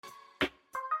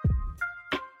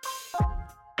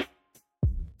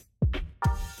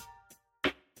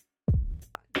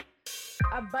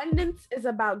Abundance is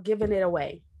about giving it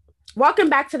away. Welcome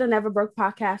back to the Never Broke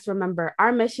podcast. Remember,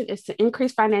 our mission is to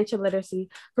increase financial literacy,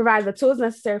 provide the tools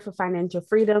necessary for financial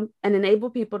freedom, and enable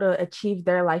people to achieve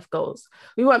their life goals.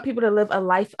 We want people to live a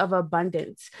life of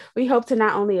abundance. We hope to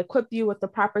not only equip you with the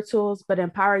proper tools, but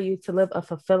empower you to live a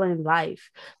fulfilling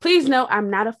life. Please note, I'm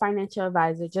not a financial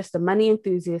advisor, just a money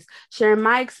enthusiast, sharing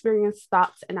my experience,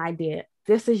 thoughts, and ideas.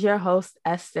 This is your host,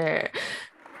 Esther.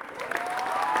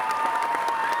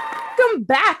 Welcome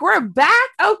back. We're back.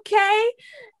 Okay.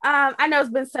 I know it's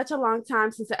been such a long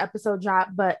time since the episode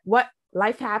dropped, but what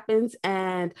life happens,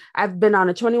 and I've been on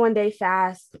a 21-day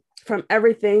fast from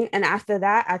everything. And after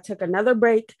that, I took another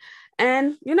break.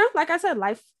 And like I said,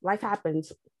 life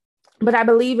happens. But I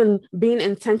believe in being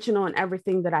intentional in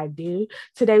everything that I do.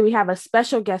 Today, we have a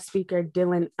special guest speaker,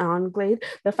 Dylan Anglade,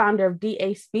 the founder of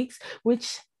DA Speaks,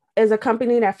 which is a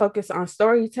company that focuses on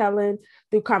storytelling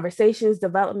through conversations,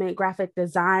 development, graphic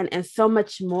design, and so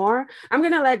much more. I'm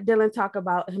going to let Dylan talk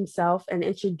about himself and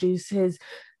introduce his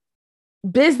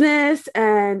business,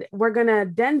 and we're going to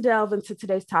then delve into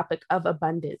today's topic of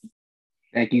abundance.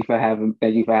 Thank you for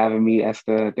having me,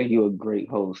 Esther. I think you're a great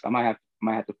host. I might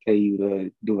have to pay you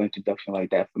to do an introduction like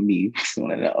that for me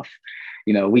soon enough.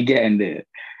 We getting there.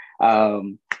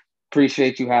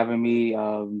 Appreciate you having me.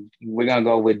 We're gonna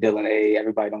go with Dylan A.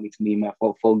 Everybody don't need to need my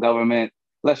full government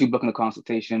unless you're booking a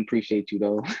consultation. Appreciate you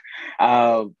though.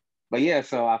 But yeah,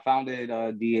 so I founded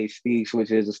DA Speaks, which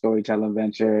is a storytelling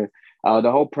venture. The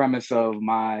whole premise of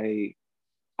my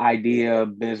idea,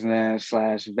 business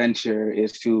 / venture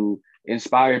is to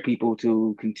inspire people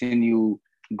to continue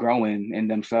growing in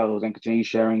themselves and continue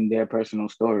sharing their personal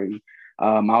story.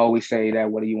 I always say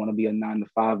that whether you want to be a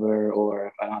 9-to-5er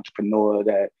or an entrepreneur,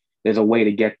 that there's a way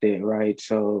to get there, right?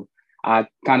 So I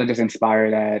kind of just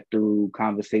inspire that through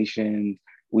conversations.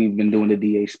 We've been doing the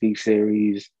DA Speak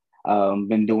series,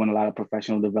 been doing a lot of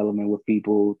professional development with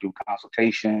people through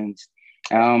consultations,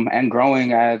 and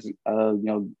growing as a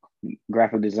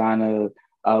graphic designer,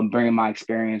 bringing my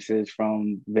experiences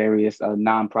from various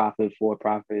nonprofit,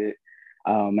 for-profit,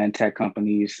 and tech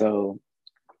companies. So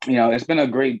it's been a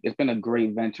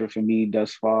great venture for me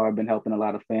thus far. I've been helping a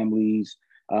lot of families,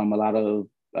 a lot of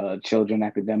children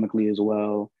academically as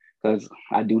well, because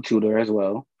I do tutor as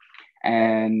well.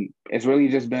 And it's really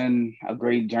just been a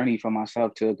great journey for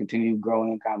myself to continue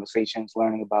growing in conversations,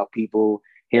 learning about people,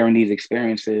 hearing these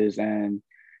experiences. And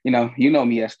you know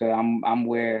me, Esther. I'm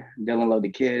where Dylan love the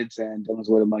kids, and Dylan's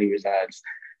where the money resides.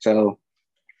 So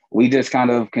we just kind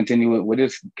of we're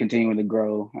just continuing to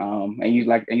grow. And you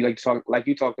like to talk, like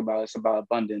you talked about, it's about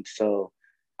abundance. So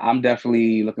I'm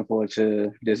definitely looking forward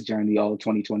to this journey, all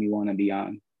 2021 and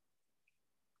beyond.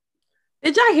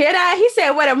 Did y'all hear that? He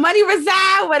said, where the money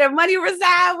reside, where the money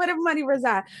reside, where the money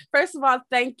reside. First of all,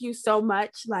 thank you so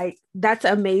much. Like, that's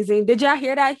amazing. Did y'all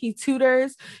hear that? He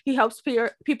tutors, he helps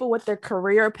people with their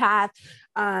career path,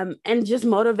 and just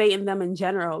motivating them in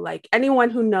general. Like,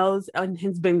 anyone who knows and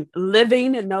has been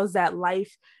living and knows that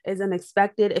life is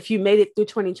unexpected. If you made it through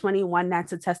 2021,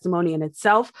 that's a testimony in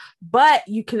itself. But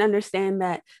you can understand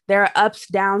that there are ups,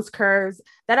 downs, curves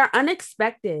that are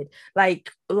unexpected. Like,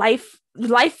 life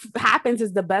happens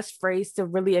is the best phrase to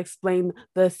really explain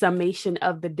the summation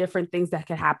of the different things that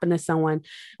could happen to someone,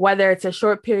 whether it's a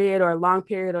short period or a long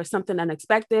period or something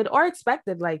unexpected or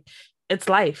expected. Like, it's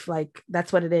life. Like,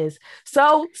 that's what it is.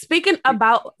 So speaking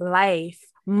about life,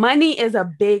 money is a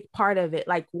big part of it.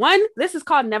 Like, this is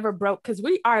called Never Broke, because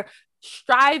we are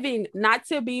striving not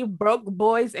to be broke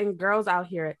boys and girls out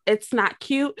here. It's not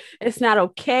cute. It's not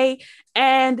okay.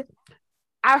 And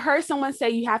I heard someone say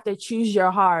you have to choose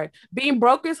your hard. Being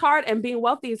broke is hard and being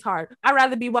wealthy is hard. I'd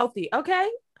rather be wealthy. Okay.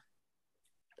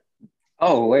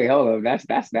 Oh, wait, hold up.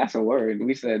 That's a word.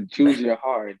 We said choose your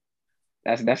hard.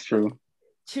 That's true.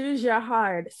 Choose your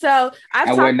hard. So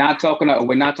we're not talking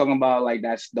about like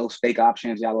those fake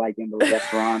options y'all like in those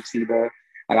restaurants either.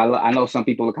 Like I know some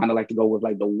people kind of like to go with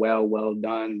like the well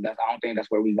done. I don't think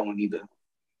that's where we're going either.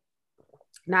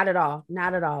 Not at all.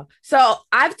 Not at all. So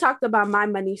I've talked about my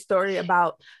money story,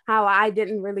 about how I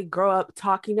didn't really grow up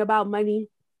talking about money.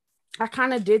 I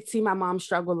kind of did see my mom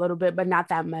struggle a little bit, but not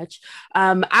that much.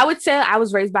 I would say I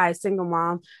was raised by a single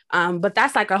mom, but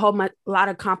that's like a lot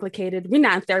of complicated. We're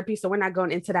not in therapy, so we're not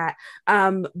going into that.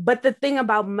 But the thing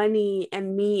about money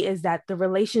and me is that the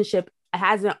relationship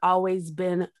hasn't always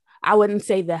been, I wouldn't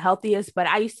say the healthiest, but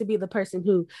I used to be the person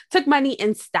who took money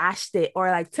and stashed it, or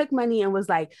like took money and was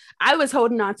like, I was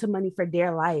holding on to money for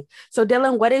dear life. So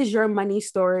Dylan, what is your money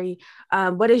story?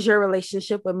 What is your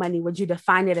relationship with money? Would you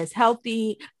define it as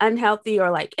healthy, unhealthy, or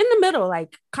like in the middle,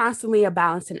 like constantly a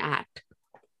balancing act?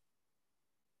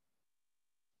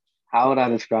 How would I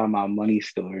describe my money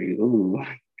story? Ooh,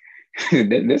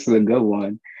 this is a good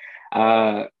one.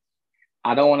 Uh,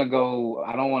 I don't want to go.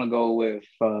 I don't want to go with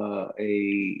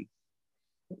a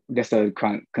just a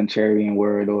contrarian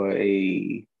word or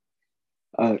a.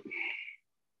 Uh,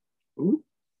 ooh,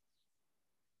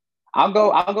 I'll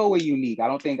go with unique. I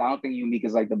don't think unique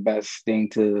is like the best thing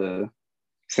to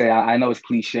say. I know it's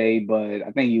cliche, but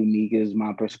I think unique is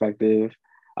my perspective.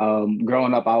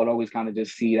 Growing up, I would always kind of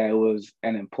just see that it was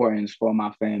an importance for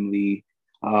my family.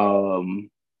 Um,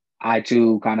 I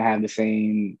too kind of have the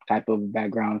same type of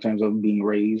background in terms of being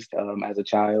raised as a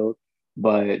child,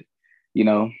 but you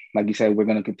know, like you said, we're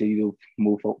gonna continue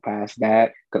to past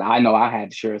that because I know I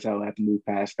had to sure as hell have to move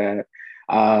past that.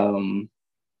 Um,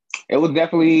 it was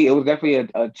definitely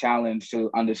a challenge to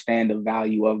understand the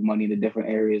value of money, the different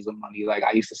areas of money. Like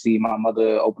I used to see my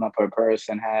mother open up her purse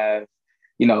and have,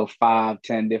 you know, 5,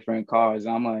 10 different cards.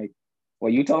 I'm like,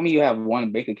 well, you told me you have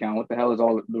one bank account. What the hell is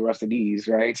all the rest of these,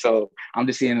 right? So I'm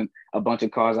just seeing a bunch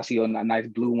of cards. I see a nice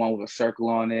blue one with a circle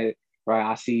on it, right?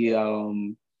 I see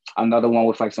another one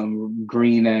with like some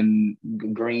green and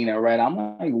red. I'm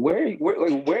like,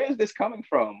 where is this coming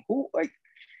from? Who like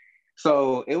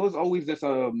so it was always just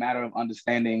a matter of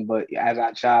understanding. But as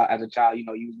a child, you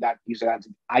know,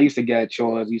 I used to get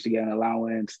chores, used to get an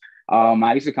allowance.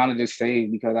 I used to kind of just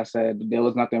save because I said there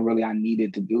was nothing really I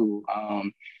needed to do.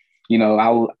 You know,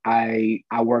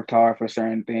 I worked hard for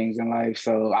certain things in life,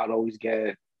 so I'd always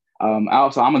get. I'm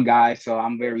a guy, so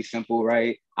I'm very simple,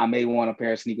 right? I may want a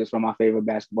pair of sneakers from my favorite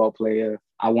basketball player.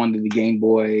 I wanted the Game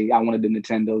Boy. I wanted the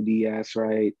Nintendo DS,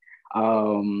 right?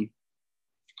 Um,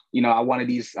 you know, I wanted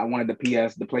the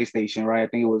PlayStation, right? I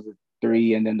think it was the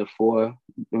 3 and then the 4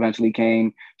 eventually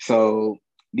came. So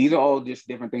these are all just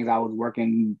different things I was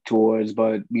working towards,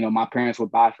 but you know, my parents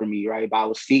would buy for me, right? But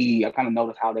I kind of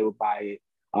noticed how they would buy it.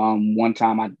 One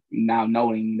time I now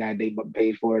knowing that they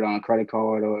paid for it on a credit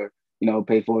card or, you know,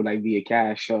 paid for it like via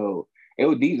cash. So it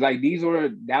was these were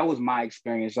that was my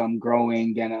experience.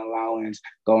 Growing, getting an allowance,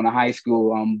 going to high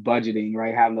school, budgeting,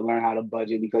 right? Having to learn how to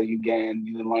budget because you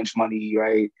getting the lunch money,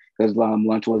 right? Because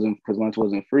lunch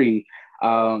wasn't free.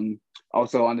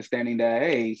 Also understanding that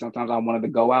hey, sometimes I wanted to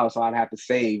go out, so I'd have to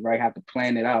save, right? Have to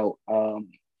plan it out.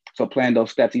 So plan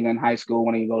those steps even in high school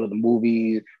when you go to the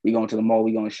movies, we going to the mall,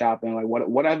 we going shopping, like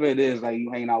whatever it is, like you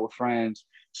hanging out with friends.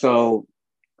 So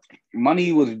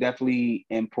money was definitely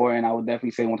important. I would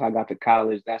definitely say once I got to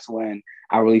college, that's when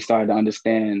I really started to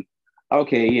understand.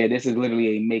 Okay, yeah, this is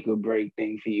literally a make or break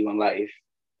thing for you in life.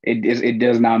 It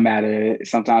does not matter.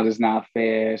 Sometimes it's not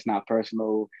fair. It's not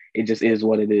personal. It just is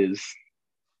what it is.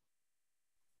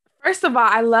 First of all,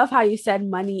 I love how you said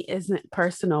money isn't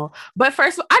personal. But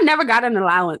first, I never got an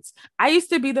allowance. I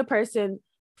used to be the person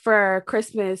for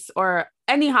Christmas or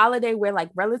any holiday where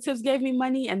like relatives gave me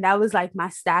money, and that was like my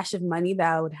stash of money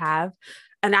that I would have.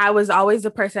 And I was always the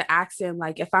person asking,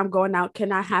 like, if I'm going out,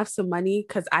 can I have some money?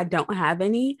 Because I don't have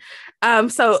any.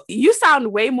 So you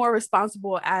sound way more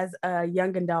responsible as a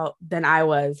young adult than I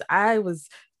was. I was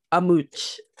a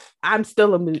mooch. I'm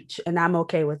still a mooch, and I'm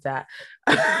okay with that.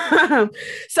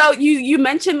 So you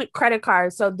mentioned credit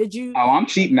cards. So did you Oh, I'm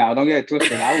cheap now. Don't get it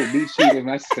twisted. I will be cheap if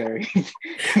necessary.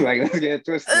 Like, let's get it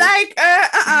twisted.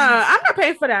 I'm not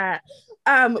paying for that.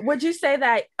 Would you say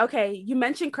that okay, you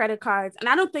mentioned credit cards, and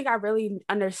I don't think I really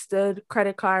understood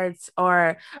credit cards,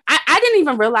 or I didn't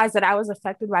even realize that I was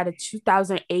affected by the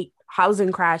 2008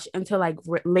 housing crash until like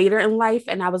later in life.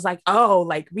 And I was like, oh,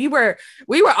 like we were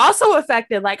also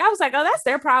affected. Like I was like, oh, that's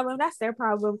their problem. That's their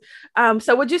problem.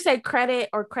 So would you say credit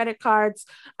or credit cards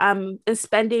and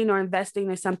spending or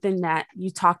investing is something that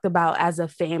you talked about as a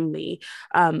family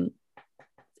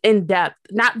in depth,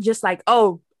 not just like,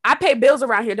 oh, I pay bills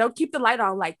around here. Don't keep the light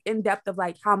on, like in depth of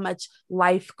like how much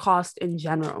life costs in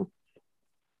general.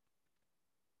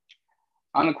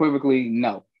 Unequivocally,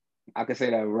 no. I can say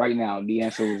that right now. The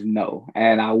answer was no.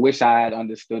 And I wish I had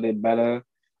understood it better.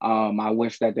 I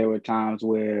wish that there were times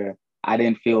where I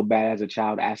didn't feel bad as a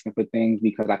child asking for things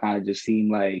because I kind of just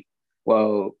seemed like,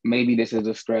 well, maybe this is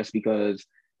a stress because,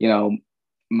 you know,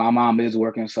 my mom is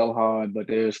working so hard, but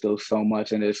there's still so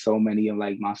much and there's so many of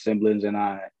like my siblings and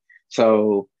I.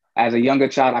 So as a younger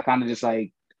child, I kind of just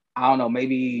like, I don't know,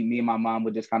 maybe me and my mom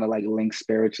would just kind of like link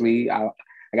spiritually. I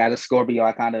got a Scorpio.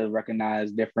 I kind of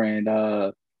recognize different,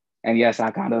 and yes,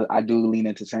 I do lean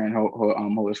into certain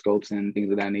horoscopes and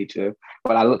things of that nature.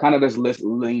 But kind of just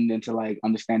leaned into like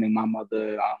understanding my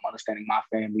mother, understanding my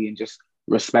family, and just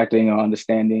respecting or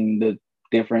understanding the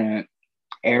different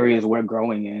areas we're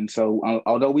growing in. So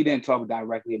although we didn't talk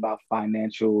directly about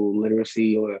financial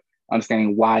literacy or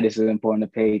understanding why this is important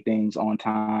to pay things on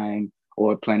time,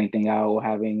 or plan anything out or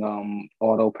having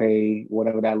auto pay,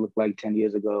 whatever that looked like 10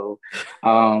 years ago.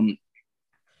 Um,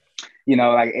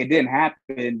 like it didn't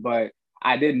happen, but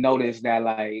I did notice that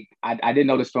like I did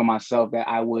notice for myself that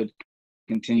I would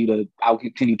continue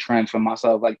trends for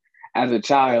myself. Like as a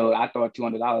child, I thought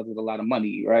 $200 was a lot of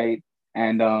money, right?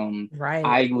 And Right.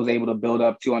 I was able to build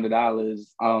up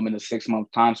 $200 in a 6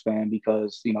 month time span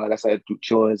because, like I said, through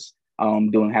chores,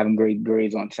 having great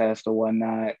grades on tests or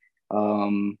whatnot,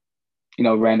 um,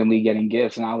 randomly getting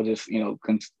gifts, and I would just,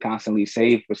 constantly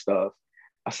save for stuff.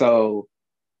 So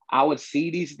I would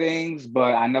see these things,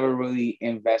 but I never really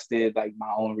invested like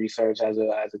my own research as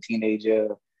a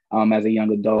teenager, as a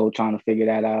young adult, trying to figure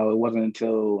that out. It wasn't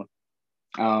until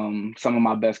some of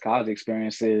my best college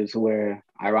experiences where,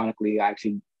 ironically, I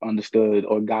actually understood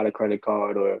or got a credit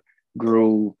card or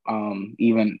grew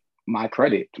even my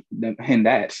credit in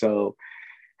that. So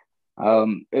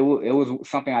it was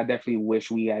something I definitely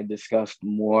wish we had discussed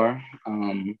more.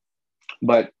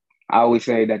 But I always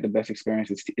say that the best experience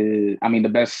the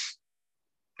best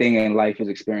thing in life is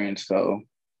experience. So,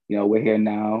 we're here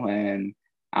now, and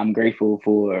I'm grateful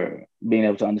for being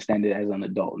able to understand it as an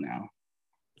adult now.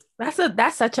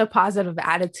 That's such a positive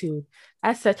attitude.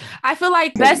 I feel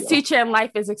like There you best go. teacher in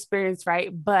life is experience, right?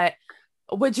 But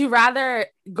would you rather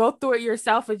go through it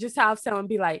yourself or just have someone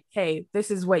be like, hey,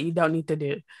 this is what you don't need to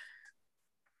do?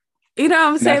 You know what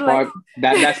I'm And that's saying?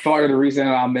 Like, part of the reason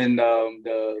I'm in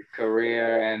the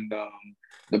career and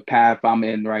the path I'm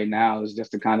in right now is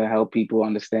just to kind of help people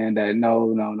understand that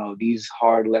no, these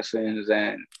hard lessons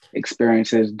and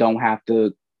experiences don't have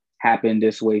to happen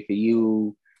this way for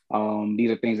you.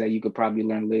 These are things that you could probably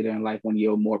learn later in life when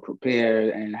you're more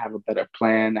prepared and have a better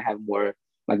plan, have more,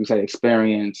 like you said,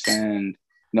 experience, and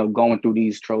going through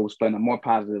these tropes, but in a more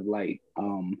positive light.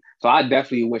 So I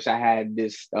definitely wish I had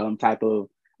this type of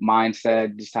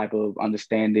mindset, this type of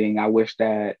understanding. I wish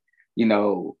that,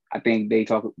 I think they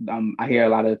talk, I hear a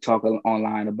lot of talk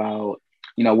online about,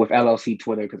 with LLC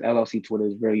Twitter, because LLC Twitter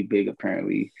is very big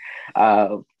apparently.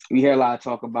 We hear a lot of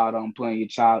talk about putting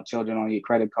your children on your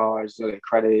credit cards so their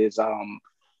credit is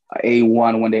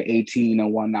A1 when they're 18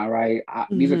 and whatnot, right?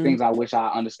 These are mm-hmm. things I wish I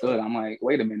understood. I'm like,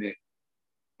 wait a minute,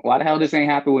 why the hell this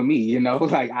ain't happen with me?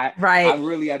 Like I Right.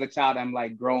 really as a child, I'm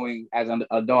like growing as an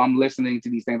adult. I'm listening to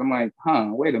these things. I'm like,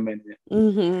 wait a minute.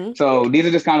 Mm-hmm. So these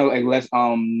are just kind of like less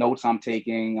notes I'm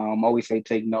taking. Always say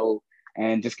take note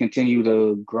and just continue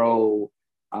to grow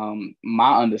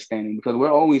my understanding because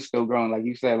we're always still growing. Like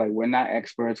you said, like we're not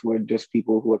experts. We're just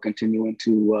people who are continuing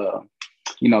to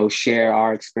share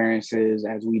our experiences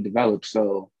as we develop.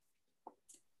 So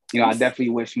I would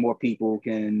definitely wish more people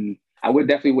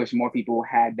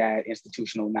had that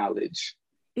institutional knowledge.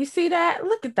 You see that?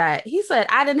 Look at that. He said,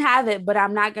 I didn't have it, but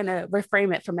I'm not gonna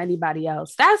reframe it from anybody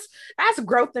else. That's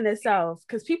growth in itself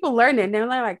because people learn it and they're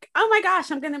like, oh my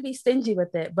gosh, I'm gonna be stingy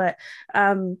with it. But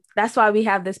that's why we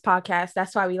have this podcast.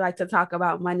 That's why we like to talk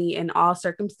about money in all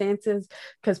circumstances.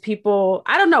 Because people,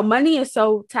 I don't know, money is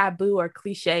so taboo or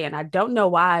cliche, and I don't know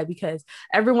why, because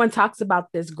everyone talks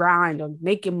about this grind of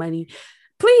making money.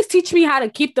 Please teach me how to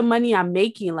keep the money I'm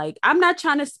making. Like, I'm not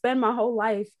trying to spend my whole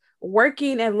life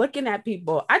working and looking at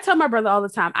people. I tell my brother all the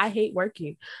time, I hate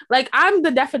working. Like, I'm the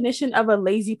definition of a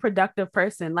lazy, productive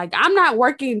person. Like, I'm not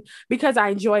working because I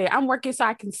enjoy it. I'm working so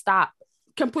I can stop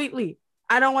completely.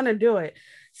 I don't want to do it.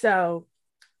 So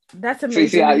that's See,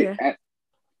 amazing to hear.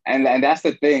 and that's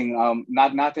the thing.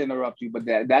 Not to interrupt you, but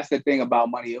that's the thing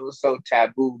about money. It was so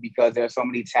taboo because there's so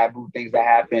many taboo things that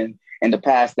happened in the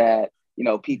past that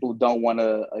people don't want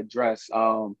to address.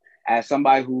 As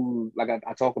somebody who, like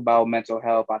I talk about mental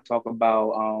health, I talk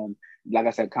about like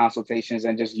I said, consultations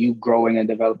and just you growing and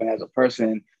developing as a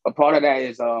person. But part of that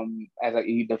is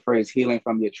the phrase healing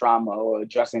from your trauma or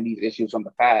addressing these issues from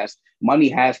the past. Money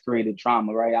has created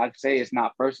trauma, right? I'd say it's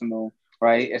not personal,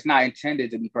 right? It's not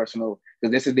intended to be personal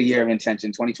because this is the year of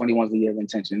intention. 2021 is the year of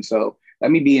intention. So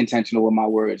let me be intentional with my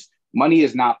words. Money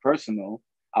is not personal,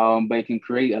 but it can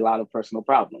create a lot of personal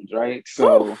problems, right? Ooh,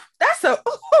 So that's a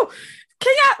ooh,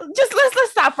 can y'all just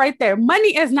let's stop right there.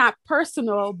 Money is not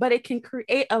personal, but it can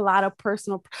create a lot of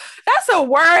personal. That's a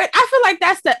word. I feel like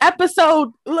that's the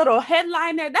episode little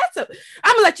headliner. I'm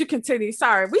gonna let you continue.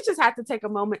 Sorry, we just have to take a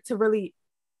moment to really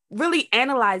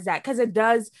analyze that because it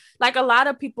does, like, a lot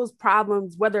of people's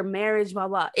problems, whether marriage, blah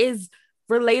blah, is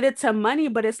related to money,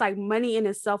 but it's like money in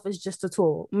itself is just a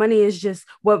tool. Money is just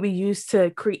what we use to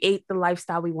create the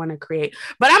lifestyle we want to create.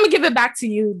 But I'm gonna give it back to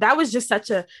you. That was just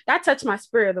that touched my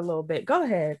spirit a little bit. Go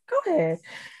ahead.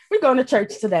 We're going to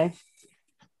church today.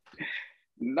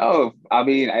 no, I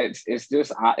mean it's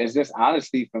just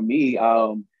honesty for me.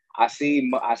 I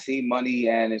see money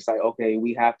and it's like, okay,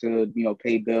 we have to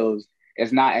pay bills,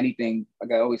 it's not anything,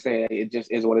 like I always say, it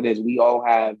just is what it is. We all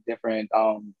have different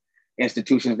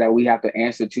institutions that we have to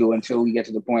answer to until we get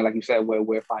to the point, like you said, where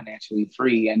we're financially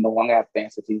free and no longer have to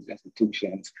answer to these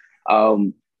institutions.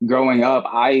 Um, Growing up,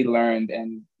 I learned,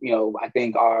 and I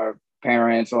think our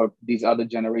parents or these other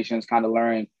generations kind of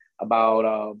learned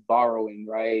about borrowing,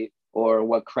 right? Or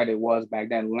what credit was back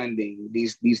then, lending,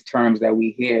 these terms that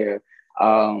we hear.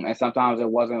 And sometimes it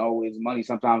wasn't always money.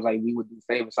 Sometimes like we would do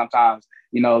favors. Sometimes,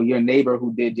 your neighbor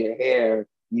who did your hair,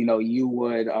 you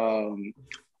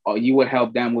would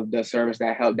help them with the service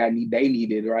they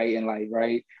needed, right? And like,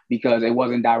 right, because it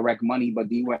wasn't direct money,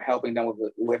 but you were helping them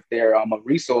with their a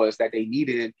resource that they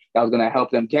needed that was going to help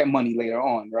them get money later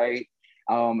on, right?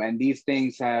 And these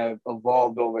things have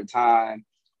evolved over time,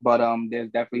 but there's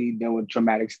definitely there were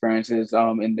traumatic experiences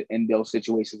in those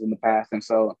situations in the past, and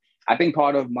so I think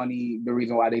part of money, the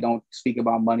reason why they don't speak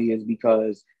about money is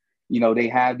because they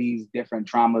have these different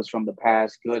traumas from the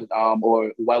past, good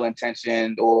or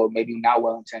well-intentioned or maybe not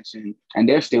well-intentioned, and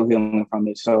they're still healing from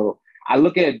it. So I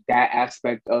look at that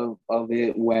aspect of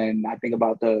it when I think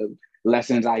about the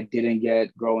lessons I didn't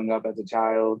get growing up as a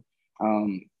child.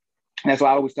 That's why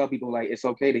I always tell people, like, it's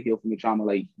okay to heal from your trauma.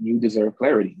 Like, you deserve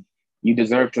clarity. You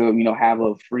deserve to, have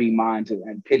a free mind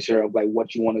and picture of like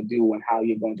what you want to do and how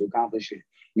you're going to accomplish it.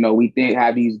 We think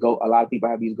a lot of people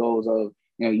have these goals of,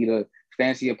 either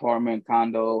fancy apartment,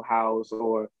 condo, house,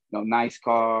 or nice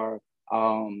car,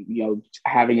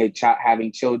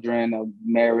 having children, a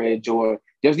marriage, or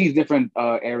just these different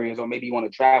areas, or maybe you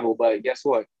want to travel. But guess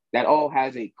what? That all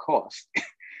has a cost.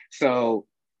 So,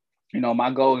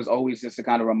 my goal is always just to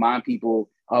kind of remind people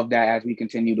of that as we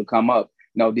continue to come up.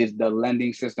 There's the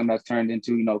lending system that's turned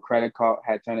into, credit card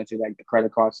had turned into like the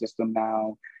credit card system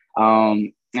now.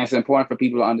 And it's important for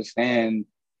people to understand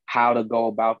how to go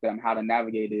about them, how to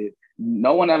navigate it.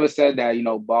 No one ever said that,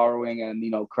 borrowing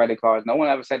and, credit cards, no one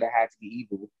ever said that had to be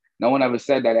evil. No one ever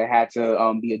said that it had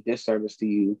to be a disservice to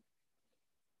you.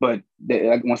 But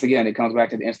once again, it comes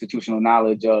back to the institutional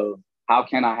knowledge of how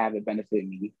can I have it benefit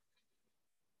me?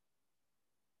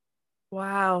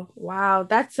 Wow. Wow.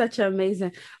 That's such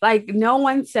amazing. Like, no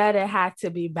one said it had to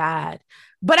be bad.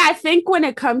 But I think when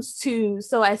it comes to,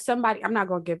 so as somebody, I'm not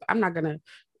going to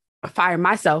fire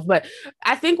myself, but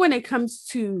I think when it comes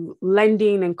to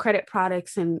lending and credit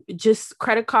products and just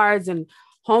credit cards and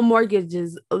home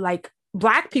mortgages, like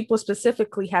Black people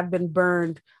specifically have been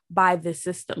burned by the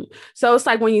system. So it's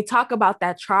like when you talk about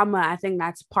that trauma, I think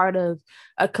that's part of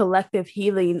a collective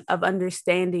healing of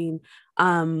understanding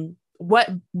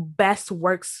what best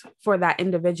works for that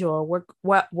individual,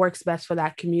 what works best for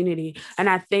that community. And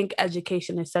I think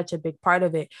education is such a big part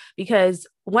of it, because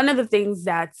one of the things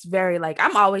that's very like,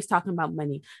 I'm always talking about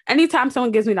money. Anytime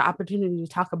someone gives me the opportunity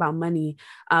to talk about money,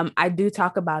 I do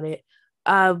talk about it.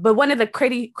 But one of the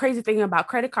crazy thing about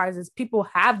credit cards is people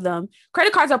have them.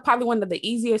 Credit cards are probably one of the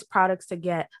easiest products to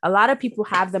get. A lot of people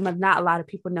have them, and not a lot of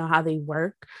people know how they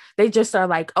work. They just are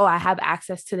like, oh, I have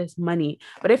access to this money.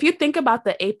 But if you think about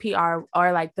the APR,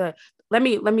 or like let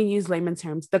me use layman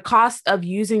terms, the cost of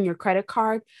using your credit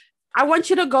card, I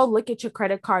want you to go look at your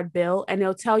credit card bill, and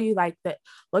it'll tell you like that,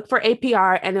 look for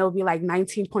APR, and it'll be like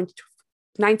 19%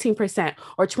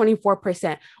 or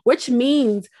 24%, which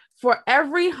means for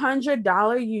every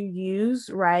 $100 you use,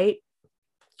 right,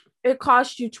 it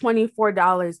costs you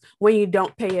 $24 when you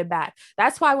don't pay it back.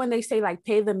 That's why when they say like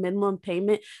pay the minimum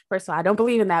payment, first of all, I don't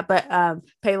believe in that, but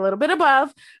pay a little bit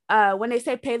above. When they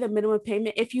say pay the minimum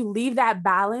payment, if you leave that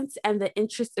balance and the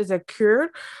interest is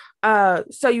accrued,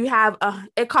 so you have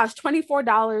it costs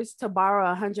 $24 to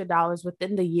borrow $100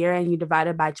 within the year, and you divide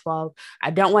it by 12. I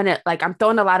don't want to, like, I'm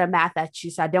throwing a lot of math at you,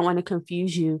 so I don't want to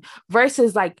confuse you.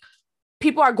 Versus like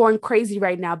people are going crazy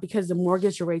right now because the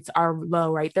mortgage rates are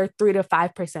low, right? They're 3 to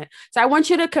 5%. So I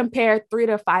want you to compare 3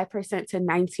 to 5% to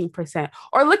 19%,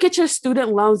 or look at your student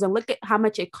loans and look at how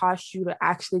much it costs you to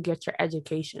actually get your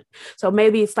education. So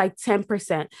maybe it's like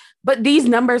 10%, but these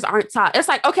numbers aren't taught. It's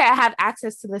like, okay, I have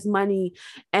access to this money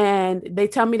and they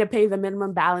tell me to pay the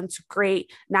minimum balance.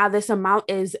 Great. Now this amount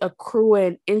is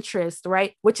accruing interest,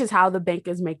 right? Which is how the bank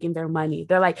is making their money.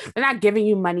 They're not giving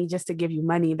you money just to give you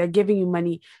money. They're giving you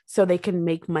money so they can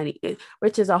make money,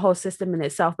 which is a whole system in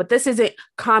itself. But this isn't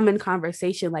common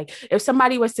conversation. Like if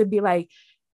somebody was to be like,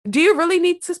 do you really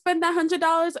need to spend that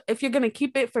 $100 if you're going to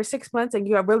keep it for 6 months and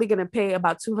you're really going to pay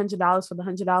about $200 for the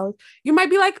 $100? You might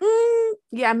be like,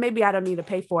 yeah, maybe I don't need to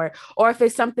pay for it. Or if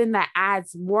it's something that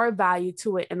adds more value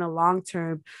to it in the long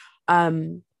term,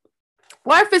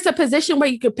 or if it's a position where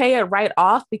you could pay it right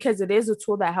off because it is a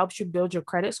tool that helps you build your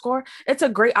credit score, it's a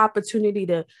great opportunity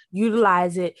to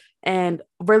utilize it and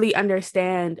really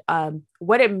understand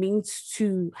what it means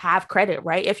to have credit,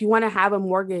 right? If you want to have a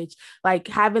mortgage, like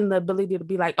having the ability to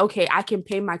be like, okay, I can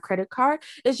pay my credit card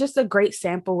is just a great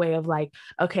sample way of like,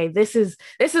 okay, this is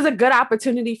a good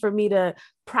opportunity for me to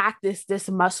practice this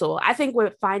muscle. I think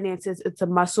with finances, it's a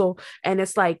muscle, and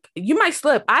it's like you might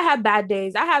slip. I have bad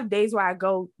days. I have days where I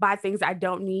go buy things I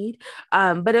don't need.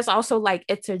 But it's also like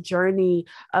it's a journey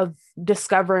of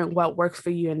discovering what works for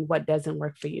you and what doesn't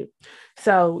work for you.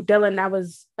 So Dylan, that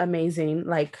was amazing.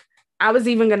 Like I was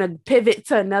even gonna pivot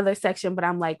to another section, but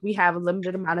I'm like, we have a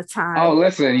limited amount of Oh, time.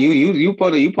 listen, you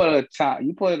put a time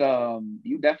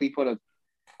you definitely put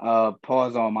a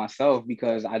pause on myself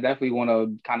because I definitely want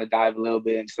to kind of dive a little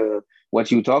bit into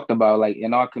what you talked about, like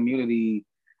in our community.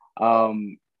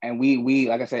 And we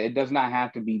like I said, it does not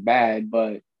have to be bad,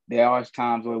 but there are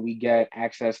times where we get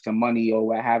access to money or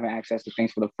we're having access to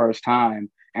things for the first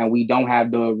time, and we don't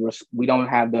have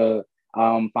the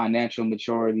financial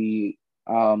maturity,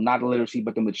 not the literacy,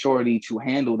 but the maturity to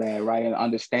handle that, right, and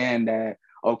understand that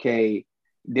okay,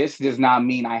 this does not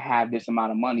mean I have this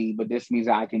amount of money, but this means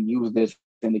that I can use this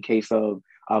in the case of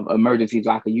emergencies.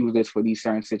 I could use this for these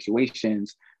certain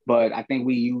situations. But I think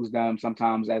we use them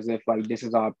sometimes as if like this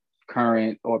is our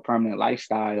current or permanent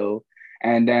lifestyle.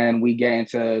 And then we get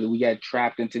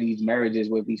trapped into these marriages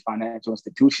with these financial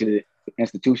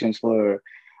institutions for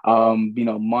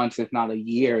months, if not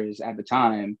years at the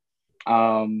time.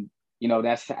 Um,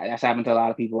 that's happened to a lot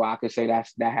of people. I could say that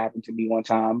happened to me one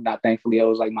time. Not thankfully, it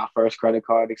was like my first credit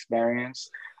card experience.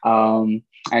 And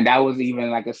that was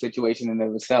even like a situation in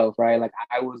of itself, right? Like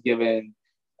I was given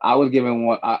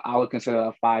what I would consider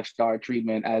a 5-star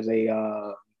treatment as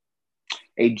a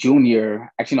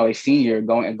junior, actually no, a senior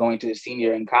going to a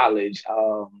senior in college.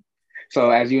 So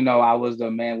as you know, I was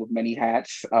the man with many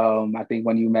hats. I think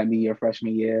when you met me your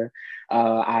freshman year,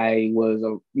 I was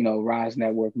a Rise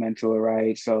Network mentor,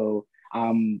 right? So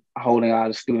I'm holding a lot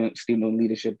of student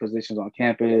leadership positions on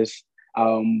campus.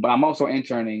 But I'm also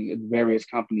interning at various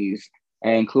companies,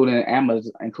 including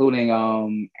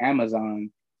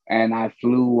Amazon. And I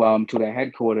flew to their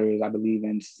headquarters, I believe,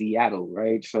 in Seattle,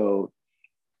 right? So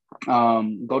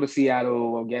go to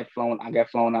Seattle or I get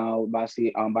flown out by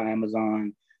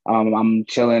Amazon. I'm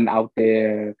chilling out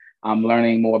there. I'm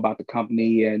learning more about the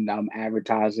company and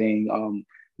advertising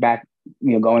back,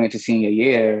 going into senior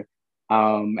year.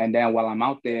 And then while I'm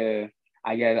out there,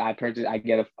 I get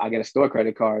a store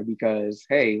credit card because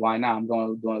hey, why not? I'm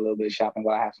going doing a little bit of shopping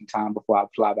while I have some time before I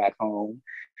fly back home.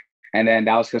 And then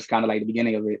that was just kind of like the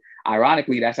beginning of it.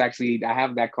 Ironically, that's actually I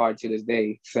have that card to this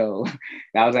day. So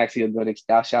that was actually a good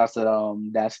shout out to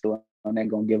that store. I'm not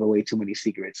gonna give away too many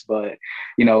secrets, but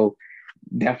you know,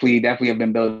 definitely have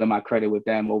been building my credit with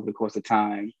them over the course of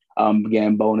time,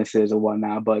 getting bonuses or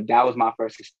whatnot. But that was my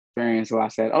first experience. So I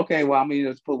said, okay, well, I'm gonna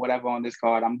just put whatever on this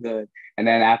card. I'm good. And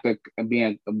then after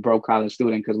being a broke college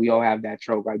student, because we all have that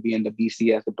trope, right? Being the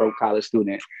BCS, the broke college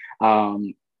student. I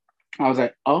was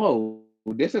like, oh,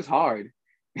 this is hard.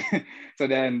 So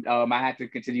then I had to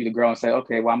continue to grow and say,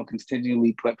 okay, well, I'm gonna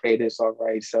continually pay this off,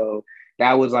 right? So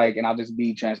that was like, and I'll just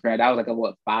be transparent. That was like a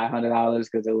what, $500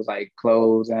 because it was like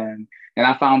clothes, and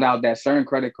I found out that certain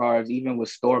credit cards, even with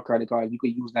store credit cards, you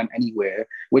could use them anywhere,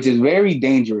 which is very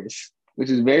dangerous. Which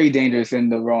is very dangerous in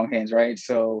the wrong hands, right?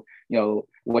 So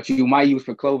what you might use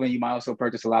for clothing, you might also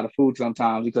purchase a lot of food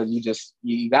sometimes because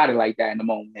you got it like that in the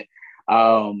moment.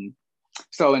 Um,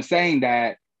 so in saying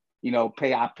that,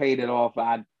 I paid it off.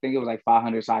 I think it was like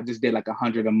 500. So I just did like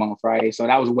 100 a month, right? So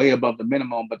that was way above the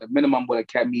minimum, but the minimum would have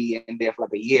kept me in there for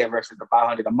like a year versus the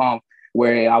 500 a month,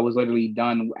 where I was literally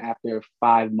done after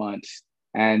 5 months.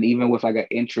 And even with like an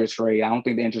interest rate, I don't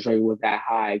think the interest rate was that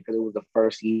high because it was the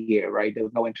first year, right? There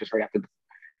was no interest rate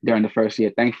during the first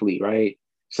year, thankfully, right?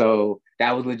 So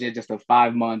that was legit just a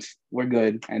 5 months. We're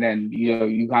good, and then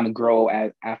you kind of grow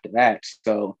after that.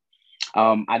 So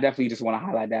I definitely just want to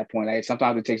highlight that point. Like,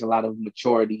 sometimes it takes a lot of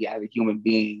maturity as a human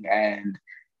being, and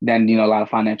then a lot of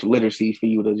financial literacy for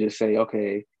you to just say,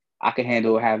 okay, I can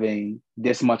handle having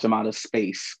this much amount of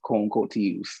space, quote unquote, to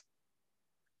use.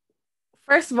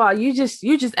 First of all, you just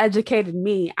educated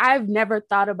me. I've never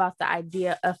thought about the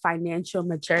idea of financial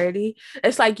maturity.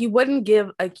 It's like you wouldn't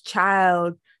give a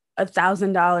child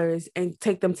 $1,000 and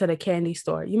take them to the candy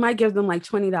store. You might give them like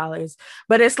 $20,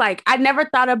 but it's like I never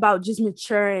thought about just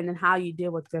maturing and how you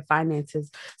deal with your finances.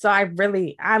 So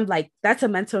I'm like, that's a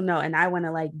mental note, and I want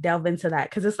to like delve into that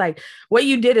because it's like what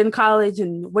you did in college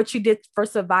and what you did for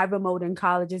survival mode in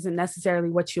college isn't necessarily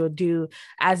what you'll do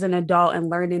as an adult, and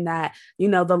learning that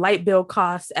the light bill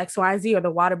costs X, Y, Z, or the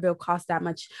water bill costs that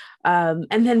much. And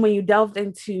then when you delved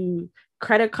into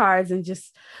credit cards and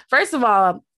just, first of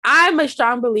all, I'm a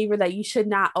strong believer that you should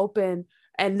not open,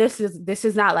 and this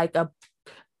is not like a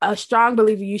strong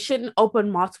believer, you shouldn't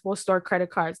open multiple store credit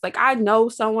cards. Like I know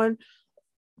someone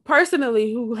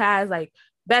personally who has like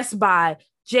Best Buy,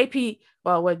 JP,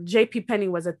 well, when JP Penny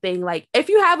was a thing, like if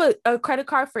you have a credit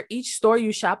card for each store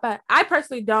you shop at, I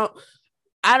personally don't,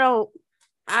 I don't,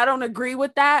 I don't agree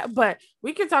with that, but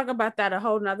we can talk about that a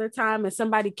whole nother time and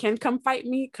somebody can come fight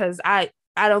me because I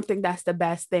don't think that's the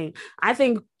best thing. I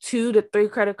think 2 to 3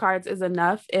 credit cards is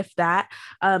enough, if that.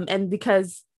 And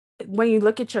because when you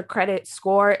look at your credit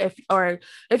score, if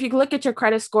you look at your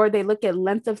credit score, they look at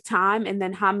length of time and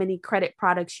then how many credit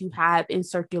products you have in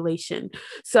circulation.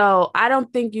 So I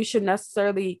don't think you should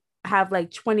necessarily have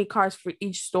like 20 cards for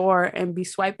each store and be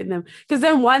swiping them, because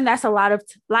then one, that's a lot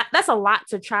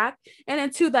to track, and then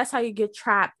two, that's how you get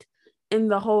trapped in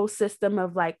the whole system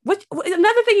of like, which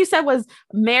another thing you said was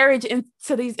marriage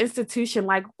into these institutions.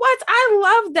 Like, what? I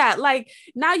love that. Like,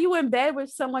 now you in bed with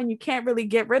someone you can't really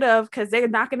get rid of because they're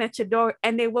knocking at your door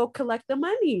and they will collect the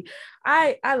money.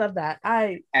 I love that.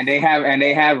 And they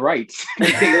have rights.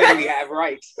 They literally have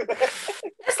rights.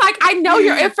 It's like, I know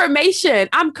your information.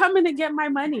 I'm coming to get my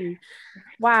money.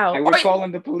 Wow. And we're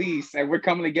calling the police and we're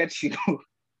coming to get you.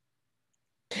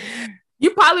 You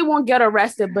probably won't get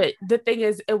arrested, but the thing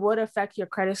is, it would affect your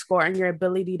credit score and your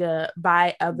ability to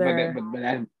buy other.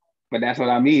 But that's what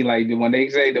I mean. Like when they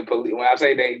say the police, when I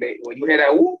say they when you hear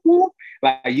that whoop whoop,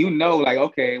 like like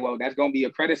okay, well that's gonna be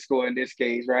a credit score in this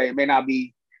case, right? It may not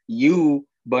be you,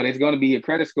 but it's gonna be your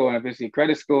credit score. And if it's your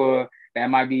credit score, that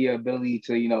might be your ability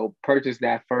to purchase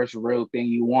that first real thing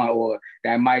you want, or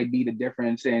that might be the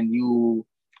difference in your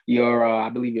I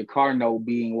believe your car note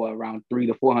being around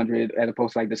 300 to 400 as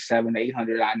opposed to like the 700 to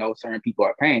 800 I know certain people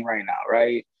are paying right now,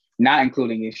 right? Not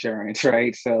including insurance,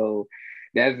 right? So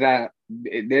that's that.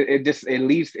 It just, at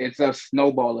least it's a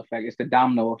snowball effect. It's the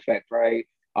domino effect, right?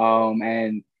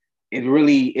 And it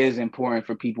really is important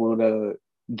for people to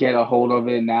get a hold of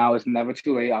it now. It's never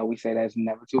too late. I always say that it's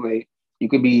never too late. You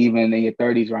could be even in your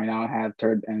 30s right now and have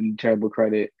terrible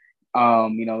credit.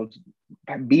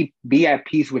 Be at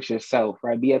peace with yourself,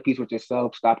 right? Be at peace with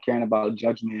yourself. Stop caring about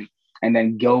judgment, and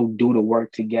then go do the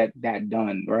work to get that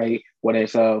done, right? Whether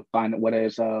it's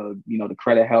the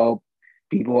credit help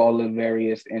people, all the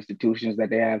various institutions that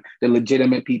they have, the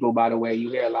legitimate people. By the way,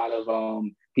 you hear a lot of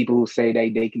people who say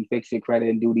they can fix your credit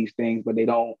and do these things, but they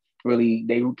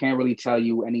can't really tell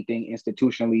you anything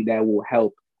institutionally that will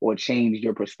help or change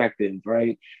your perspective,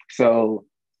 right? So,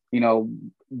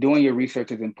 doing your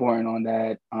research is important on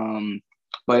that.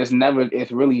 But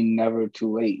it's really never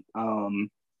too late. There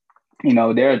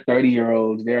are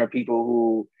 30-year-olds, there are people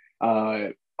who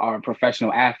are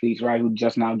professional athletes, right, who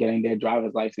just now getting their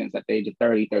driver's license at the age of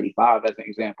 30, 35, as an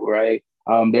example, right?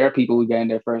 There are people who getting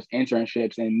their first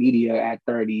internships in media at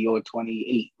 30 or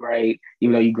 28, right?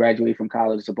 Even though you graduate from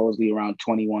college supposedly around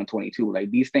 21, 22. Like,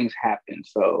 these things happen.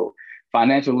 So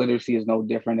financial literacy is no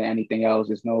different than anything else.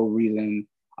 There's no reason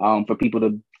for people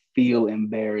to feel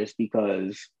embarrassed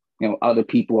because other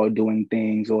people are doing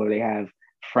things, or they have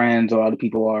friends, or other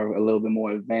people are a little bit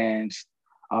more advanced.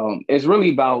 It's really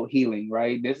about healing,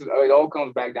 right? It all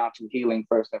comes back down to healing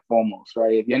first and foremost,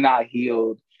 right? If you're not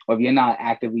healed, or if you're not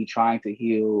actively trying to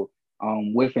heal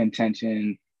with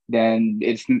intention, then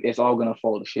it's all gonna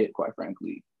fall to shit, quite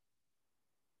frankly.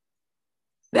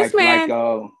 This man.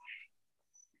 Go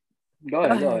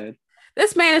ahead.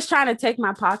 This man is trying to take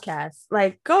my podcast.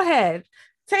 Like, go ahead,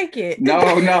 take it. No,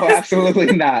 absolutely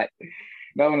not.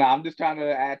 No, I'm just trying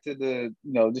to add to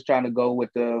just trying to go with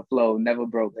the flow. Never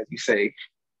broke, as you say.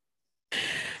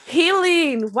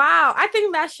 Healing. Wow. I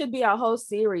think that should be a whole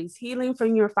series. Healing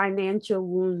from your financial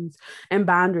wounds and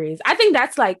boundaries. I think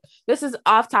that's this is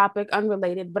off topic,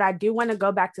 unrelated, but I do want to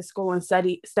go back to school and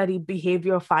study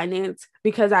behavioral finance,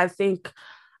 because I think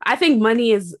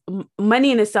money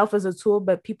in itself is a tool,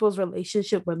 but people's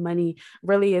relationship with money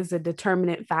really is a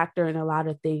determinant factor in a lot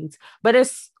of things. But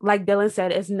it's like Dylan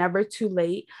said, it's never too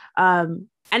late. And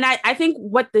I think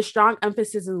what the strong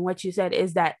emphasis in what you said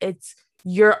is that it's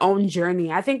your own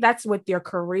journey. I think that's with your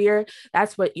career.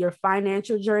 That's what your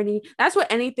financial journey. That's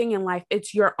what anything in life.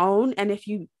 It's your own. And if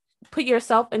you put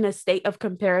yourself in a state of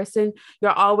comparison, you're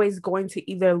always going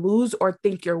to either lose or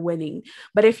think you're winning.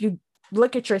 But if you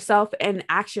look at yourself and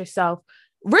ask yourself,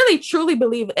 really truly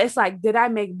believe, it's like, did I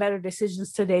make better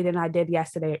decisions today than I did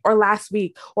yesterday or last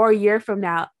week or a year from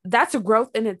now? That's a growth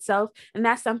in itself. And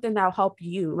that's something that'll help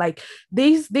you. Like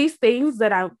these things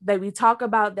that we talk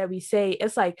about, that we say,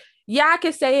 it's like, Yeah, I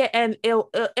could say it, and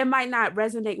it might not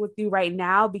resonate with you right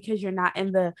now because you're not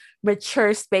in the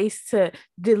mature space to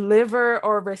deliver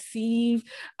or receive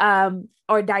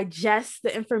or digest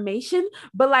the information.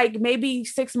 But like maybe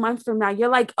 6 months from now, you're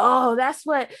like, oh, that's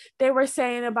what they were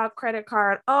saying about credit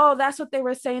card. Oh, that's what they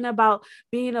were saying about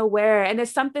being aware. And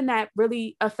it's something that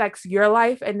really affects your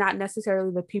life and not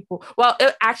necessarily the people. Well,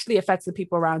 it actually affects the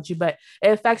people around you, but it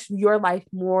affects your life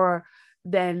more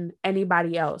than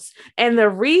anybody else. And the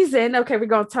reason, okay, we're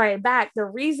going to tie it back. The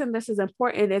reason this is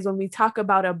important is when we talk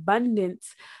about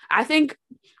abundance, I think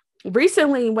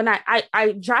recently when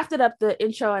I drafted up the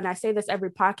intro, and I say this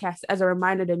every podcast as a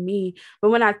reminder to me,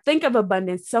 but when I think of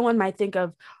abundance, someone might think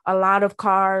of a lot of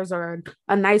cars or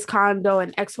a nice condo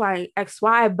and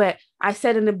XY, but I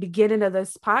said in the beginning of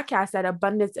this podcast that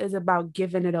abundance is about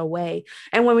giving it away.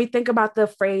 And when we think about the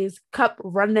phrase cup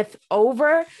runneth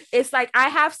over, it's like I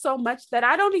have so much that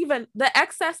I don't even, the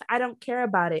excess, I don't care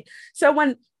about it.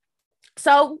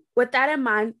 So with that in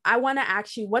mind, I want to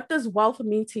ask you, what does wealth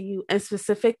mean to you? And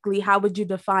specifically, how would you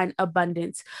define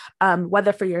abundance,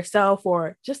 whether for yourself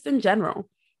or just in general?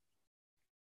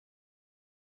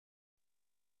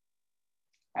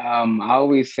 I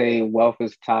always say wealth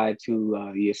is tied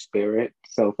to your spirit.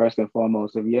 So first and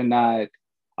foremost, if you're not,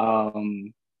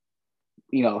 um,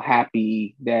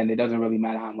 happy, then it doesn't really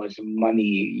matter how much money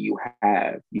you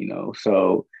have.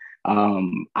 So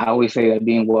I always say that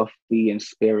being wealthy in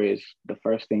spirit is the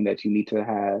first thing that you need to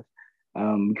have.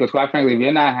 Because quite frankly, if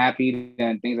you're not happy,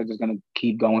 then things are just gonna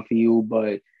keep going for you.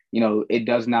 But it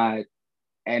does not,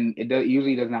 and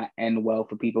usually does not end well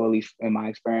for people, at least in my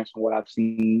experience from what I've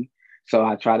seen. So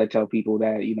I try to tell people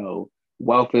that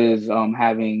wealth is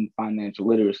having financial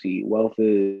literacy. Wealth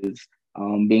is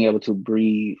being able to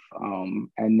breathe and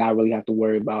not really have to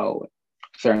worry about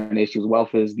certain issues.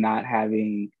 Wealth is not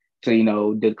having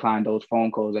to decline those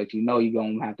phone calls that you're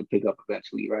gonna have to pick up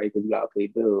eventually, right? Because you gotta pay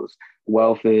bills.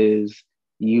 Wealth is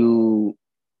you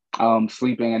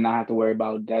sleeping and not have to worry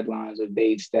about deadlines or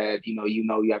dates that you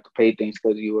have to pay things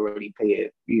because you already pay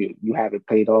it. You have it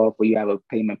paid off, or you have a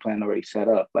payment plan already set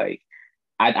up. Like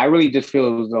I really just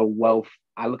feel as though wealth.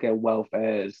 I look at wealth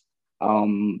as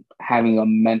having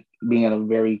being in a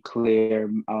very clear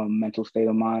mental state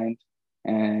of mind,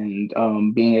 and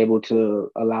being able to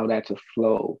allow that to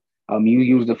flow. You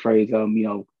use the phrase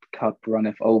cup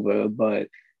runneth over, but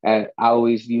I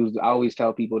always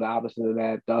tell people the opposite of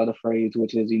that, the other phrase,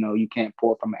 which is you can't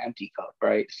pour from an empty cup,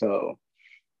 right? So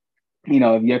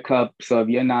if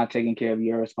you're not taking care of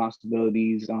your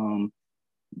responsibilities,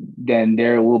 then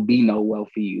there will be no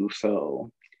wealth for you.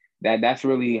 So that's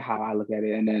really how I look at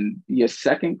it. And then your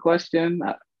second question,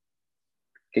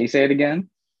 can you say it again?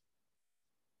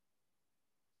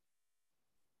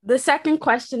 The second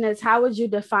question is, how would you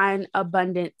define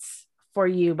abundance for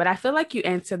you? But I feel like you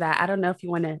answered that. I don't know if you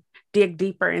want to dig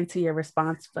deeper into your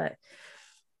response, but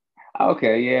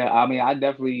Okay, yeah. I mean, I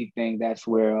definitely think that's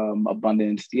where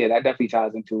abundance, yeah, that definitely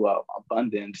ties into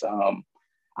abundance.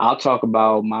 I'll talk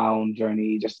about my own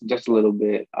journey just a little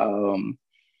bit. I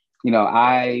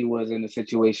was in a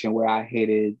situation where I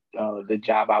hated the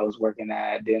job I was working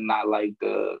at. Did not like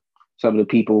the some of the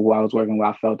people who I was working with.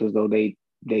 I felt as though they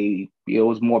it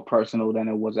was more personal than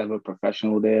it was ever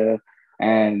professional there.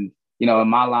 And in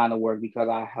my line of work, because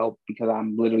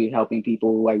I'm literally helping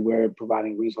people, like we're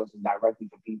providing resources directly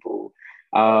to people.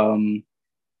 Um,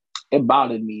 it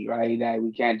bothered me, right? That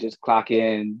we can't just clock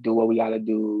in, do what we got to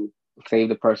do, save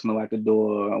the personal at the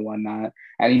door and whatnot.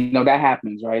 And that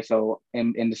happens, right? So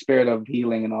in the spirit of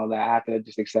healing and all that, I have to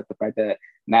just accept the fact that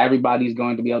not everybody's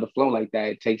going to be able to flow like that.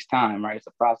 It takes time, right? It's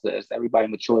a process. Everybody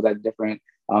matures at different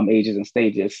ages and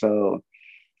stages. So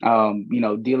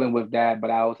dealing with that, but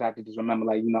I also have to just remember,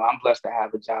 like, I'm blessed to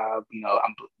have a job,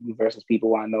 I'm versus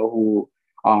people I know who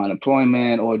are on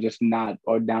employment or just not,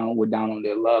 or down on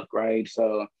their luck, right?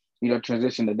 So,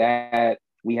 transition to that,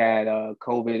 we had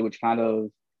COVID, which kind of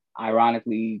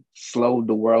ironically slowed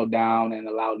the world down and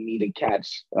allowed me to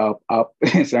catch up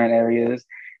in certain areas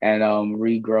and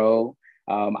regrow.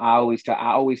 I always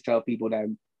tell people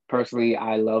that personally,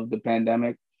 I love the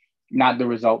pandemic, not the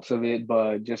results of it,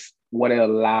 but just what it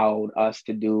allowed us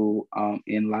to do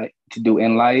in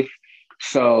life.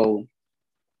 So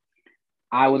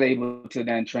I was able to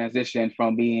then transition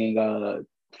from being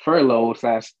furloughed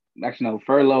slash actually no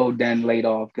furloughed, then laid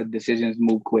off because decisions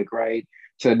move quick, right?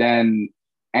 So then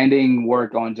ending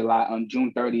work on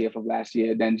June 30th of last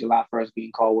year, then July 1st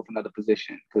being called with another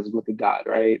position because look at God,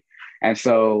 right? And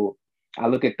so I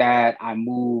look at that. I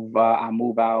move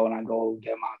out and I go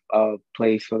get my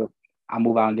place for the. I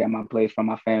move out and get my place for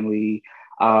my family.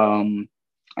 Um,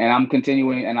 and I'm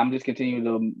just continuing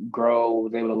to grow,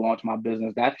 was able to launch my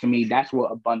business. That to me, that's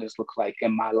what abundance looks like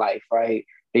in my life, right?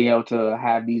 Being able to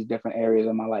have these different areas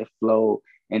of my life flow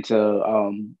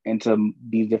into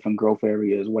these different growth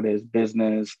areas, whether it's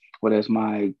business, whether it's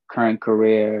my current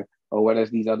career, or whether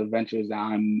it's these other ventures that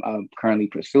I'm currently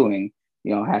pursuing.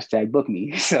 Hashtag book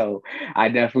me. So I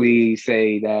definitely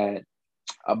say that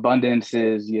abundance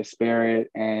is your spirit,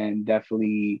 and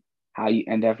definitely how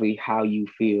you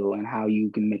feel and how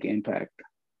you can make an impact.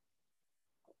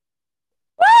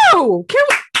 Woo! Can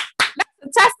we,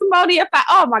 testimony of that.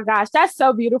 Oh my gosh, that's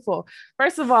so beautiful.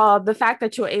 First of all, the fact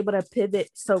that you're able to pivot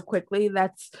so quickly,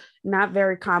 that's not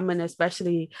very common,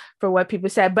 especially for what people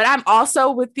said. But I'm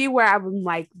also with you where I'm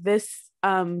like, this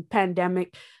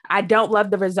pandemic, I don't love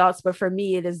the results, but for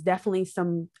me it is definitely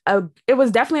it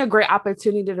was definitely a great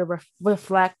opportunity to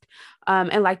reflect,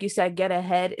 and like you said, get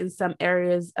ahead in some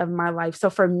areas of my life.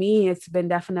 So for me it's been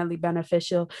definitely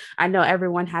beneficial. I know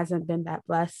everyone hasn't been that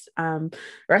blessed.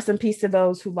 Rest in peace to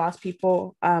those who lost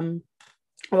people,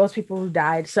 those people who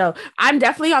died. So I'm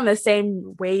definitely on the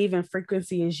same wave and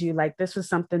frequency as you. Like, this was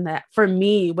something that for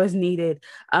me was needed,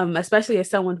 especially as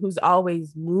someone who's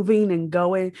always moving and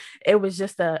going. It was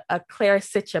just a clear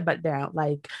sit your butt down,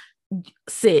 like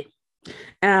sit.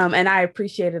 And I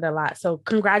appreciate it a lot. So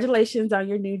congratulations on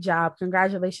your new job.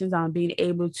 Congratulations on being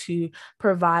able to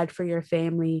provide for your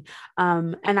family.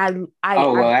 And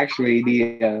actually,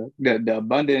 the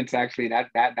abundance, actually,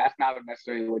 that's not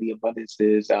necessarily what the abundance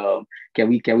is. Can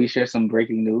we share some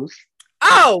breaking news?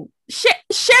 Oh, share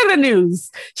the news.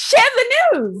 Share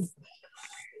the news.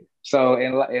 So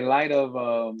in light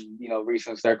of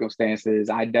recent circumstances,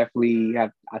 I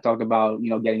talked about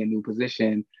getting a new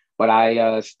position, but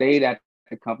I stayed at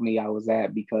the company I was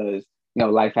at because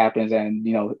life happens, and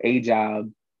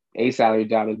a salary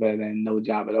job is better than no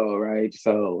job at all, right?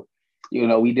 So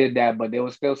we did that, but there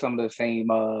was still some of the same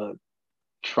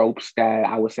tropes that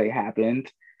I would say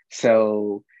happened.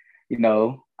 So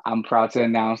I'm proud to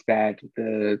announce that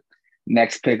the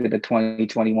next pick of the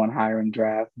 2021 hiring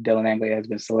draft, Dylan Anglais, has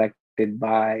been selected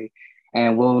by,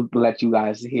 and we'll let you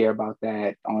guys hear about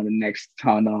that on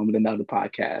another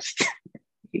podcast.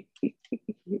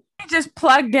 He just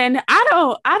plugged in. I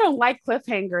don't like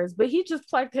cliffhangers, but he just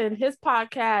plugged in his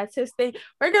podcast, his thing.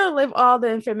 We're gonna leave all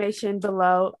the information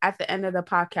below at the end of the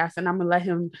podcast, and I'm gonna let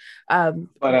him give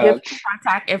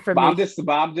contact information.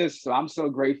 I'm so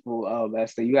grateful,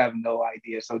 Esther. You have no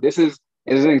idea. So this is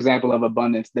an example of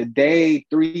abundance. 3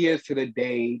 years to the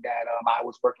day that I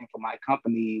was working for my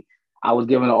company, I was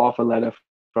given an offer letter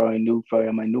for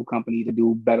my new company to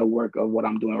do better work of what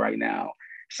I'm doing right now.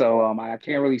 So I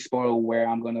can't really spoil where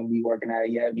I'm going to be working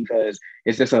at yet, because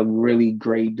it's just a really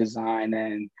great design,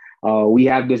 and we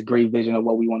have this great vision of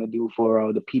what we want to do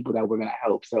for the people that we're going to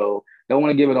help. So don't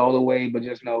want to give it all away, but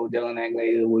just know Dylan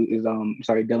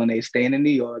Dylan is staying in New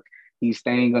York. He's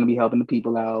going to be helping the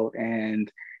people out, and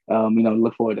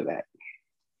look forward to that.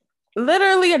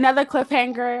 Literally another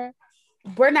cliffhanger.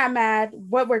 We're not mad.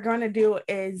 What we're going to do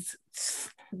is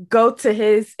go to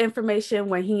his information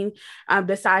when he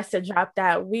decides to drop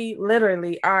that. We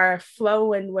literally are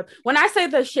flowing with, when I say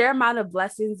the sheer amount of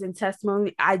blessings and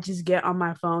testimony I just get on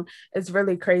my phone, it's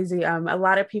really crazy. A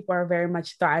lot of people are very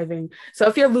much thriving. So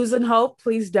if you're losing hope,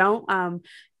 please don't.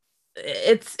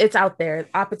 It's out there.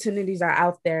 Opportunities are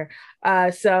out there.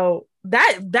 So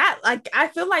that like, I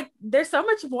feel like there's so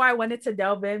much more I wanted to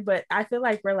delve in, but I feel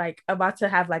like we're like about to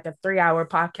have like a 3-hour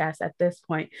podcast at this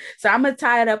point. So I'm gonna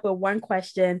tie it up with one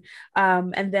question,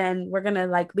 and then we're gonna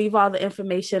like leave all the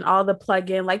information, all the plug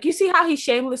in. Like, you see how he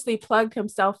shamelessly plugged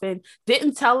himself in,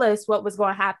 didn't tell us what was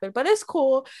going to happen, but it's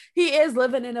cool. He is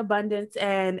living in abundance,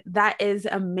 and that is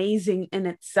amazing in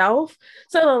itself.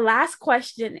 So the last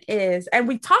question is, and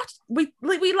we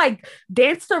like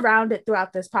danced around it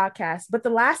throughout this podcast, but the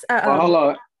last hold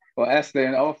on. Well, Esther,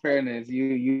 in all fairness,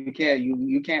 you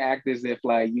can't act as if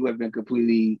like you have been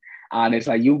completely honest.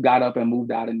 Like, you got up and moved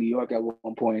out of New York at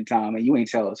one point in time, and you ain't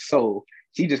tell us. So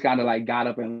she just kind of like got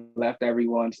up and left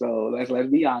everyone. So let's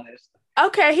be honest.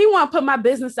 Okay, he want to put my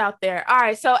business out there. All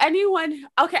right, so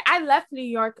I left New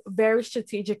York very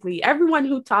strategically. Everyone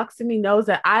who talks to me knows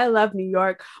that I love New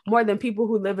York more than people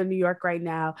who live in New York right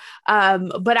now.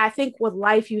 But I think with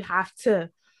life, you have to,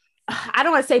 I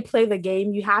don't want to say play the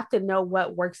game. You have to know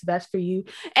what works best for you.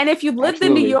 And if you lived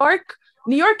in New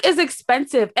York is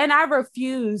expensive, and I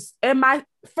refuse. And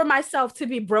for myself to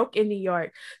be broke in New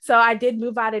York. So I did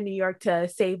move out of New York to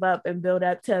save up and build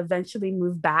up to eventually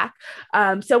move back.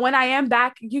 So when I am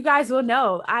back, you guys will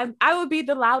know I will be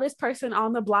the loudest person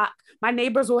on the block. My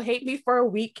neighbors will hate me for a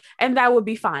week, and that will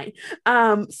be fine.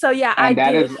 So yeah, I And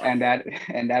that did. is and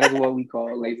that is what we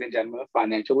call, ladies and gentlemen,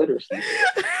 financial literacy.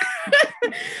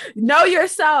 Know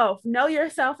yourself,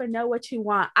 and know what you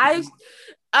want. I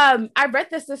read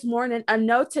this morning. A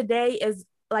no today is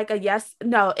like a yes.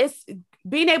 No, it's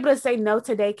being able to say no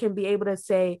today can be able to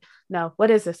say no.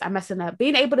 What is this? I'm messing up.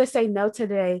 Being able to say no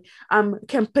today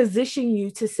can position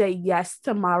you to say yes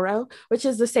tomorrow, which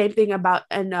is the same thing about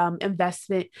an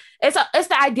investment. It's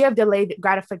the idea of delayed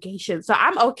gratification. So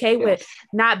I'm okay with Yes.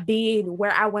 not being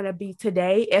where I want to be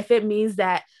today if it means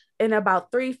that in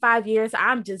about 3-5 years,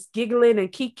 I'm just giggling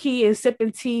and kiki and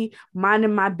sipping tea,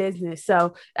 minding my business.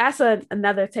 So that's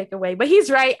another takeaway. But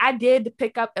he's right. I did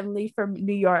pick up and leave from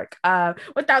New York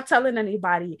without telling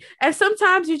anybody. And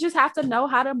sometimes you just have to know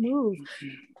how to move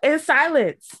in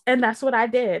silence. And that's what I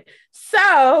did.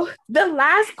 So the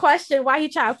last question, why you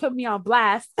trying to put me on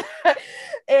blast,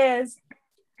 is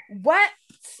what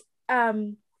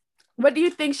um what do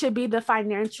you think should be the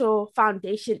financial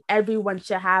foundation everyone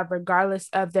should have, regardless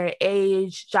of their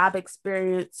age, job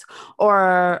experience,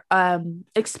 or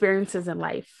experiences in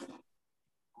life?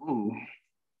 Ooh,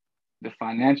 the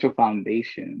financial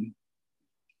foundation.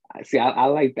 I see. I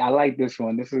like this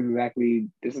one. This is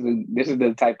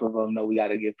the type of no we got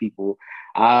to give people.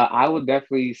 I would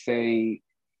definitely say,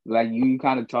 like you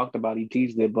kind of talked about, you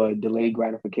teased it, but delayed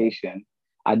gratification.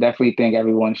 I definitely think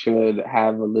everyone should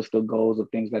have a list of goals of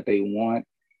things that they want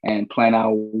and plan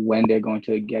out when they're going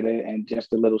to get it, and just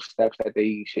the little steps that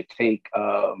they should take,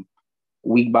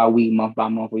 week by week, month by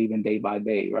month, or even day by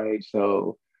day. Right.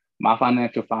 So my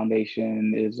financial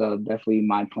foundation is definitely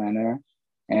my planner,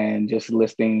 and just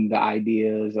listing the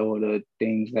ideas or the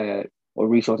things that or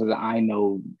resources that I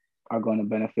know are going to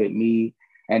benefit me,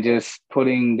 and just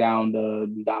putting down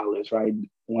the dollars, right?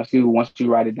 Once you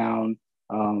write it down,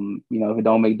 if it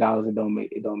don't make dollars, it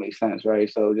don't make sense, right?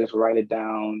 So just write it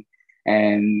down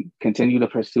and continue to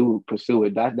pursue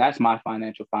it. That's my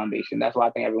financial foundation. That's what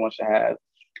I think everyone should have,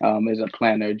 is a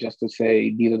planner, just to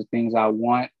say these are the things I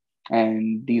want,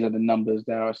 and these are the numbers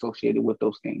that are associated with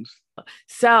those things.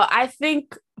 So I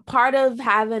think part of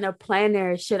having a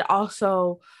planner should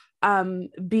also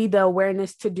be the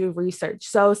awareness to do research.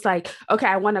 So it's like, okay,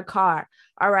 I want a car.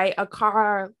 All right, the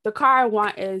car I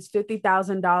want is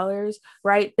 $50,000,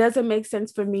 right? Does it make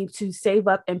sense for me to save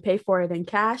up and pay for it in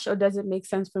cash, or does it make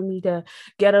sense for me to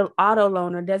get an auto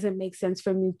loan, or does it make sense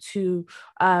for me to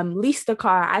lease the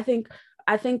car? I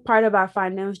think part of our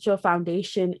financial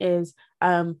foundation is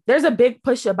there's a big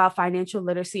push about financial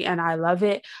literacy, and I love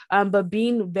it. But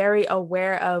being very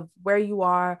aware of where you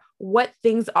are, what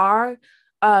things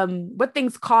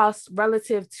cost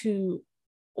relative to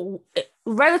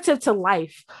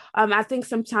life. I think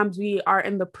sometimes we are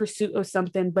in the pursuit of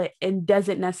something, but it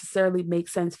doesn't necessarily make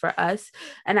sense for us.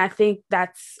 And I think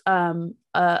that's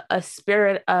a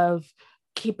spirit of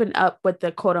keeping up with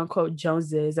the quote unquote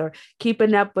Joneses, or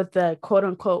keeping up with the quote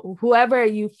unquote whoever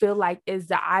you feel like is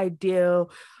the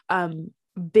ideal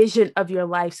vision of your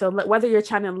life. So whether you're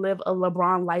trying to live a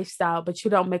LeBron lifestyle, but you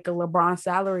don't make a LeBron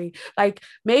salary, like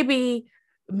maybe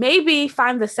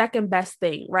find the second best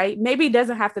thing, right? Maybe it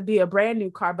doesn't have to be a brand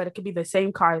new car, but it could be the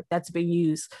same car that's been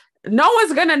used. No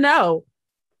one's gonna know.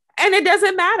 And it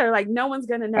doesn't matter. Like no one's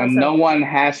gonna know. And So no one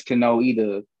has to know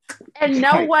either. and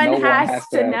no Like one no one has has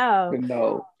to know. to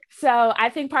know. So I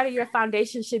think part of your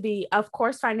foundation should be, of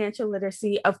course, financial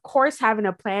literacy, of course, having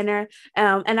a planner.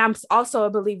 And I'm also a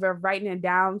believer of writing it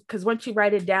down, because once you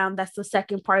write it down, that's the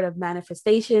second part of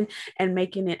manifestation and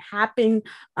making it happen.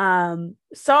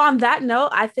 So on that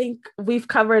note, I think we've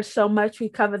covered so much. We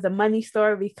covered the money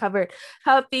story. We covered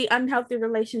healthy, unhealthy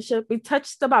relationship. We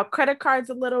touched about credit cards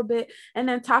a little bit, and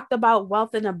then talked about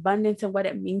wealth and abundance and what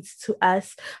it means to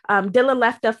us. Dylan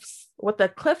left us with a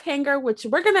cliffhanger, which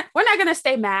we're not gonna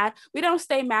stay mad. We don't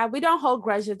stay mad. We don't hold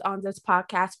grudges on this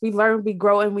podcast. We learn, we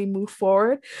grow, and we move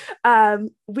forward.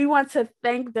 We want to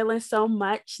thank Dylan so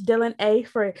much, Dylan A,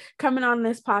 for coming on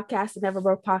this podcast, the Never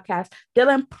Broke Podcast.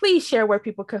 Dylan, please share where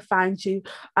people could find you.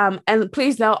 And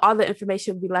please know all the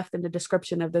information will be left in the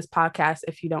description of this podcast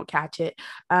if you don't catch it.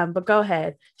 But go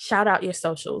ahead, shout out your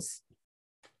socials.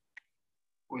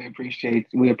 We appreciate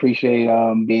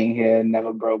being here.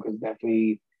 Never Broke is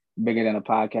definitely bigger than a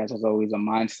podcast. It's always a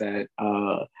mindset.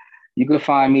 You can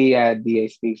find me at DA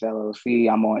Speaks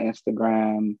LLC. I'm on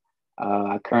Instagram.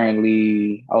 I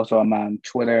currently also I'm on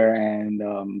Twitter, and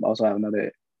also have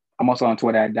another. I'm also on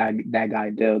Twitter at that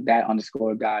guy Dill, that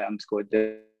underscore guy underscore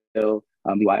Dill,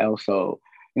 DYL. So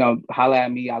holla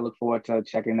at me. I look forward to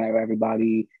checking out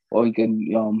everybody. Or you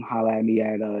can holla at me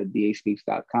at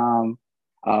daspeaks.com.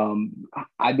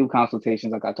 I do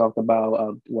consultations like I talked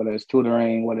about, whether it's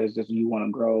tutoring, whether it's just you want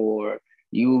to grow or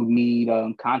you need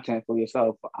content for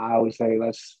yourself. I always say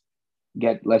let's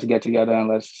get together and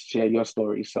let's share your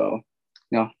story. So,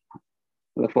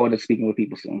 look forward to speaking with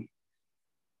people soon.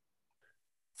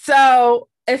 So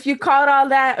if you caught all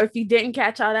that, or if you didn't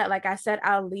catch all that, like I said,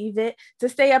 I'll leave it. To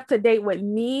stay up to date with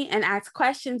me and ask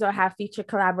questions or have future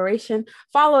collaboration,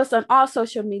 follow us on all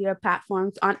social media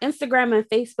platforms. On Instagram and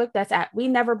Facebook, that's at We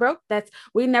Never Broke. That's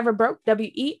We Never Broke,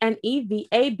 WENEVABROKE.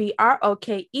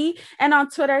 And on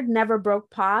Twitter, Never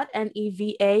Broke Pod,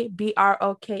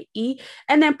 NEVABROKE.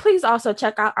 And then please also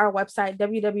check out our website,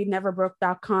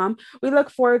 www.neverbroke.com. We look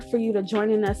forward for you to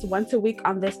joining us once a week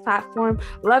on this platform.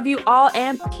 Love you all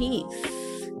and peace.